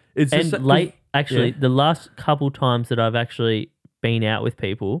saying. It's And just actually, the last couple times that I've actually been out with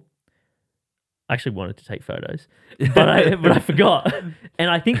people, I actually wanted to take photos, but I forgot. And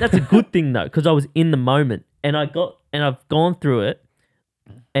I think that's a good thing though, because I was in the moment and I've gone through it,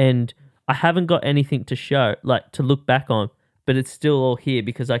 and I haven't got anything to show, like to look back on, but it's still all here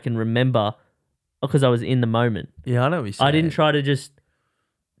because I can remember because I was in the moment. Yeah, I know what you're saying. I didn't try to just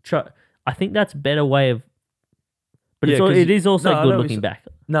try. I think that's a better way of, but Yeah, it is also I good know what looking you're back.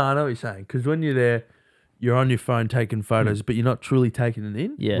 No, I know what you're saying. Because when you're there, you're on your phone taking photos, but you're not truly taking it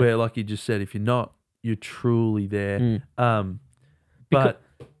in. Yeah. Where, like you just said, if you're not, you're truly there. Mm. But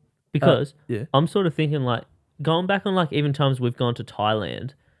Because yeah, I'm sort of thinking like going back on like even times we've gone to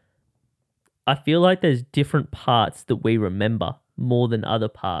Thailand, I feel like there's different parts that we remember more than other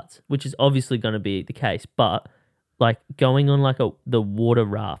parts, which is obviously going to be the case. But like going on like the water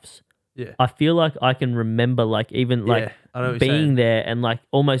rafts, yeah, I feel like I can remember like even like I know what you're being saying. there and like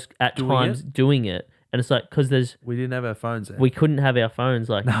almost at Doing times doing it. And it's like because We didn't have our phones there. we couldn't have our phones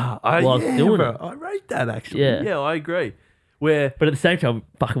like Nah, whilst doing bro, it. I rate that actually. Yeah. Yeah, I agree. Where But at the same time,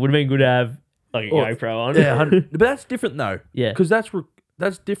 fuck, it would have been good to have like a Oh, GoPro on. yeah, but that's different though. Yeah. Because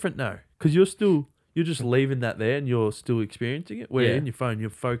that's different though. Because you're just leaving that there and you're still experiencing it. Where Yeah. in your phone you're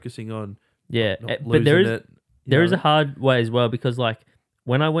focusing on Yeah, not but there losing is it. there is a hard way as well because like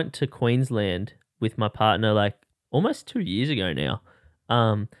when I went to Queensland with my partner like almost 2 years ago now,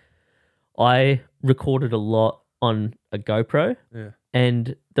 I recorded a lot on a GoPro, Yeah.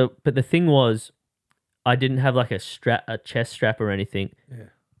 and the thing was I didn't have like a chest strap or anything, Yeah.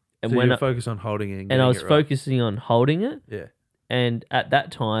 and So when you're focused on holding it and I getting was it right. focusing on holding it, Yeah. and at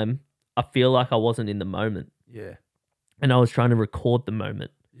that time I feel like I wasn't in the moment, Yeah. and I was trying to record the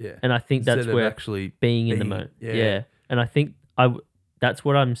moment, Yeah. and I think Instead that's of where actually being in the being- moment. yeah. Yeah. And I think that's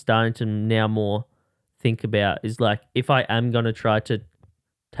what I'm starting to now more think about is like if I am going to try to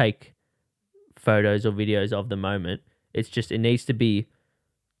take photos or videos of the moment, it's just it needs to be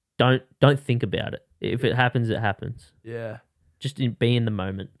don't think about it. If it happens, it happens. Yeah. Just be in the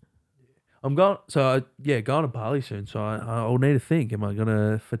moment. I'm going. So going to Bali soon. So I'll need to think. Am I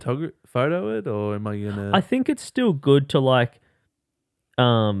gonna photo it, or am I gonna I think it's still good to like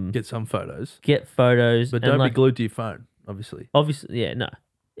get some photos? get photos, But and don't like, be glued to your phone, obviously. obviously, yeah, no.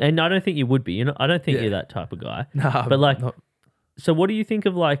 And I don't think you would be. I don't think Yeah. you're that type of guy. Nah, But like, not, so what do you think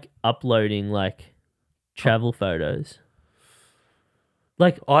of like uploading like travel photos?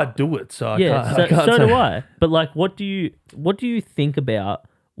 Like, I do it, so yeah, I can't so say. do I. But like, what do you think about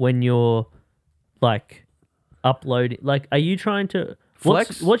when you're like uploading? Like, are you trying to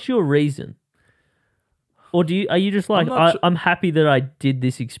Flex? What's your reason? Or are you just like not I'm happy that I did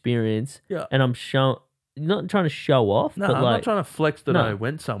this experience, Yeah. and I'm not trying to show off, No, but I'm like not trying to flex that No. I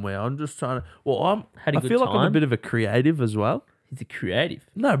went somewhere. I'm just trying to. Well, Had a I good feel like I'm a time. bit of a creative as well. he's a creative.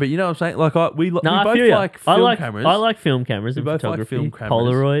 No, but you know what I'm saying. Like we No, both I feel ya. like film cameras. I like film cameras We and both like photography. film cameras.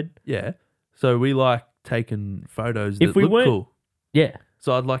 Polaroid. Yeah. So we like taking photos If that we look weren't- cool. Yeah,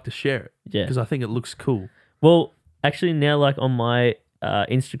 So I'd like to share it yeah. because I think it looks cool. Well, actually, now like on my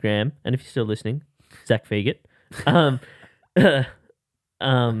Instagram, and if you're still listening, Zach Fegit,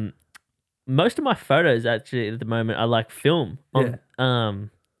 most of my photos actually at the moment are like film.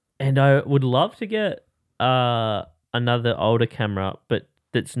 And I would love to get another older camera, but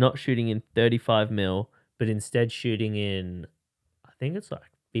that's not shooting in 35mm, but instead shooting in, I think it's like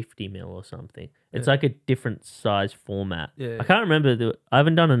 50mm or something. It's Yeah. like a different size format. Yeah. I can't remember. I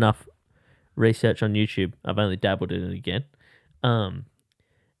haven't done enough research on YouTube. I've only dabbled in it again.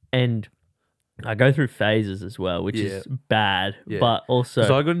 And I go through phases as well, which is bad, Yeah. but also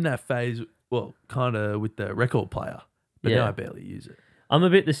So I got in that phase, well, kind of with the record player, but Yeah. now I barely use it. I'm a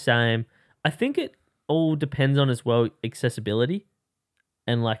bit the same. I think it all depends on as well accessibility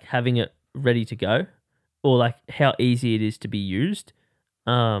and like having it ready to go, or like how easy it is to be used.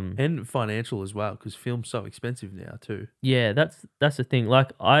 And financial as well, because film's so expensive now too. Yeah, that's the thing.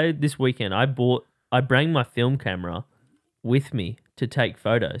 Like this weekend I bring my film camera with me to take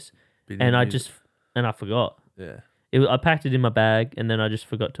photos, But and you use I forgot. it. I packed it in my bag, and then I just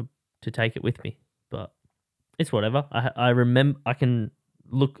forgot to take it with me. But it's whatever. I remember. I can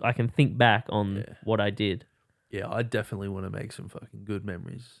think back on what I did. Yeah, I definitely want to make some fucking good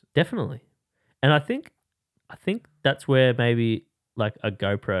memories. Definitely, and I think that's where maybe like a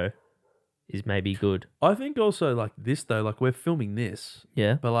GoPro is maybe good. I think also like this though, like we're filming this,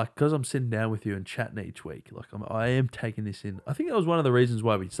 Yeah. but like because I'm sitting down with you and chatting each week, like I am taking this in. I think that was one of the reasons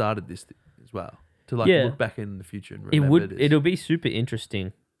why we started this as well, to like Yeah. look back in the future and It remember would. this. It'll be super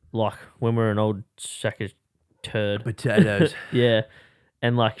interesting. Like when we're an old sack of turd. Potatoes. Yeah.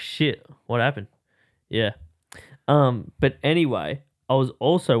 And like, shit, what happened? Yeah. But anyway, I was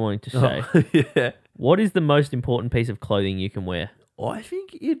also wanting to say, Yeah. what is the most important piece of clothing you can wear? I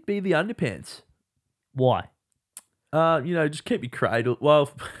think it'd be the underpants. Why? Just keep you cradled.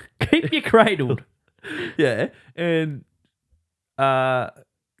 Well, Keep you cradled. yeah. And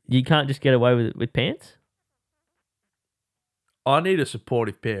You can't just get away with it with pants? I need a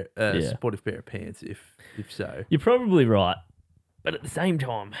supportive pair Yeah. supportive pair of pants if so. You're probably right. But at the same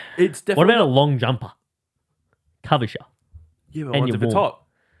time, It's what definitely about a long jumper? Covers you, Yeah, but and one's you're if it's warm. hot.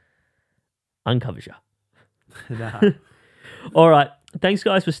 uncovers you. Nah. All right. Thanks,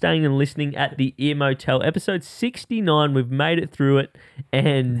 guys, for staying and listening at the Ear Motel, episode 69. We've made it through it,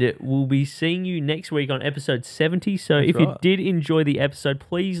 and we'll be seeing you next week on episode 70. So That's if you right. did enjoy the episode,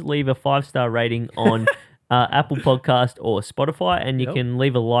 please leave a 5-star rating on Apple Podcast or Spotify, and you Yep. can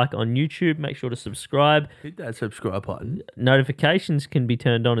leave a like on YouTube. Make sure to subscribe. Hit that subscribe button. Notifications can be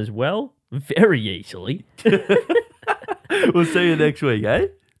turned on as well, very easily. We'll see you next week, eh?